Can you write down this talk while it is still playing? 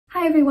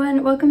Hi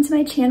everyone, welcome to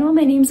my channel.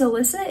 My name's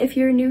Alyssa. If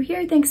you're new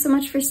here, thanks so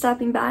much for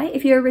stopping by.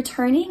 If you're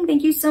returning,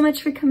 thank you so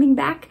much for coming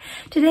back.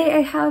 Today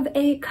I have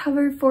a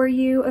cover for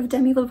you of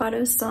Demi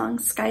Lovato's song,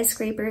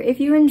 Skyscraper.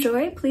 If you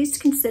enjoy, please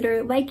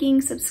consider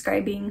liking,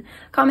 subscribing,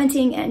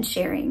 commenting, and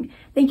sharing.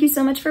 Thank you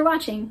so much for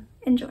watching.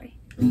 Enjoy.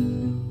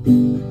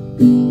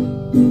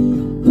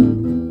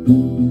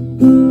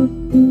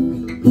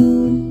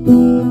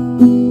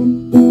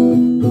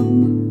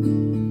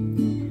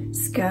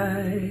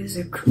 Skies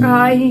are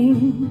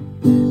crying,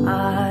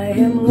 I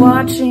am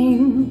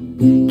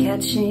watching,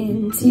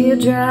 catching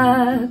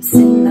teardrops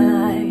in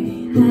my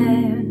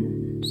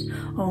hands.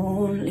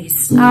 Only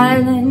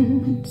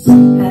silence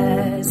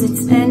as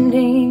it's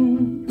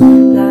ending,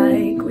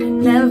 like we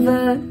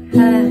never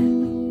had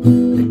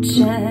a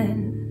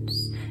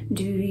chance.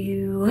 Do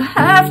you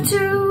have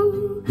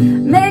to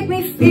make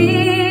me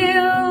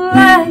feel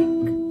like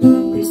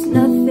there's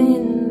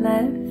nothing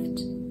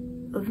left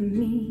of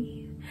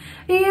me?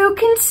 You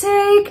can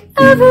take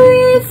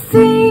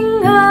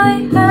everything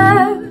I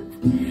have.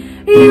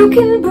 You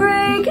can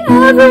break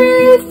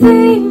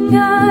everything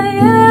I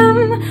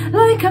am.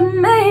 Like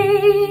I'm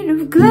made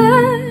of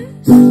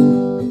glass,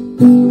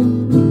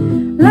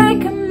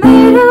 like I'm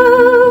made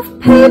of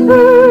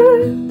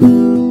paper.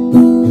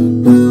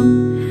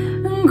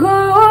 And go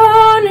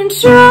on and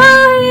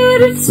try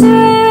to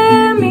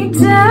tear me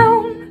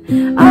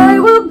down. I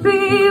will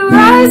be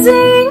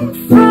rising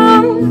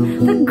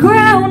from the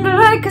ground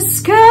like a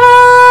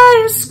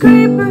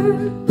skyscraper,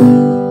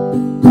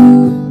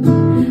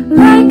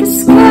 like a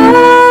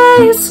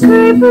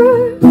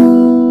skyscraper.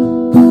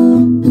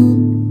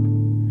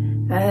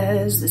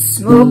 As the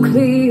smoke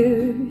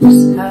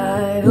clears,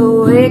 I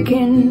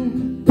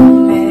awaken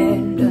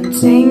and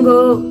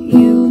untangle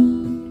you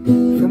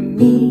from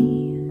me.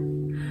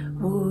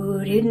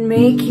 Would it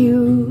make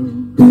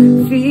you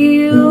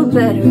feel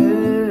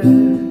better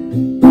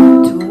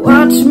to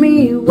watch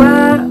me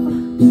while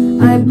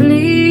I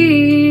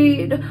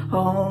bleed?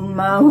 All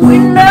my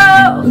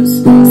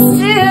windows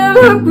still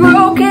are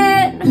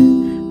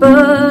broken,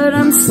 but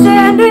I'm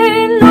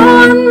standing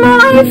on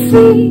my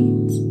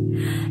feet.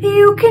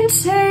 You can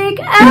take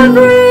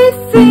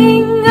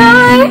everything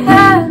I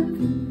have.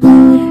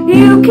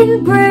 You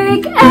can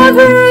break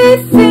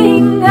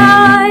everything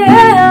I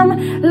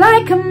am.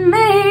 Like I'm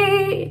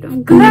made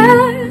of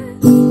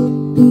glass,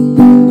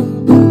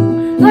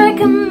 like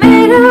I'm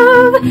made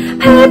of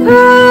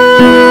paper.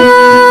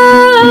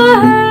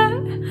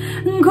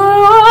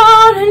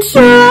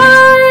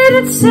 Try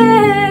to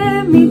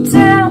tear me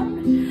down.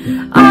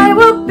 I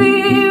will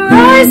be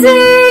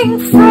rising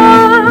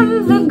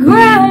from the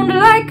ground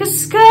like a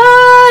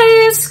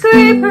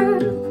skyscraper,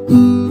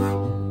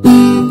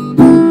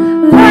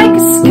 like a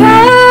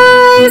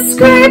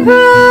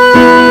skyscraper.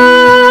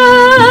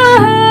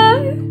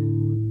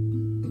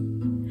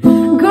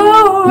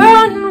 Go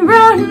run,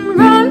 run,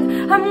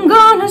 run. I'm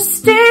gonna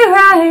stay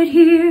right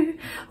here,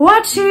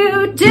 watch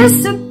you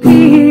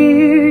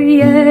disappear.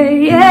 Yeah,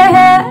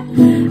 yeah.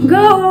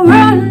 Go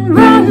run,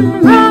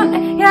 run,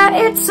 run. Yeah,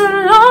 it's a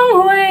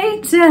long way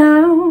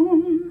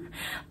down,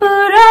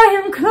 but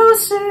I am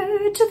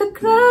closer to the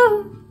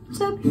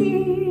clouds up here.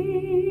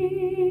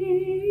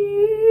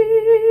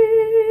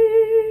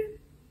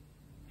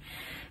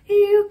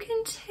 You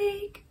can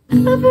take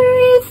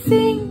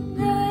everything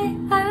I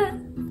have.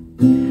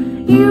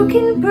 You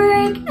can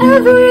break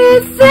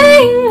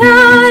everything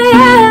I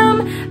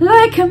am.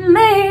 Like I'm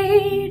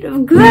made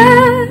of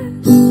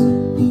glass,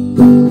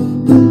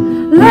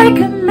 like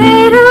I'm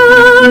made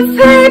of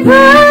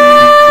paper.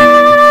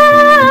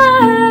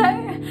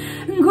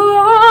 Go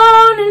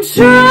on and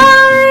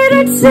try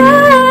to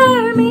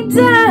tear me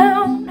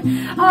down.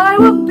 I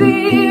will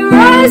be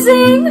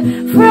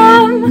rising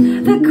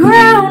from the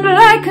ground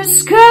like a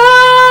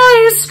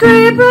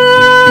skyscraper,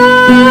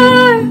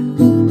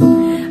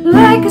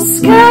 like a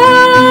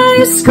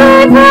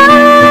skyscraper,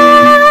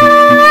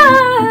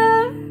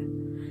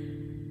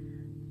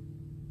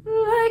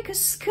 like a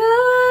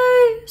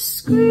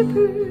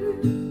skyscraper,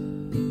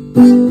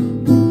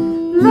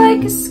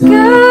 like a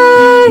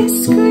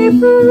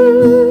skyscraper,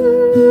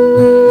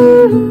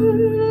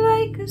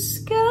 like a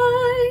skyscraper.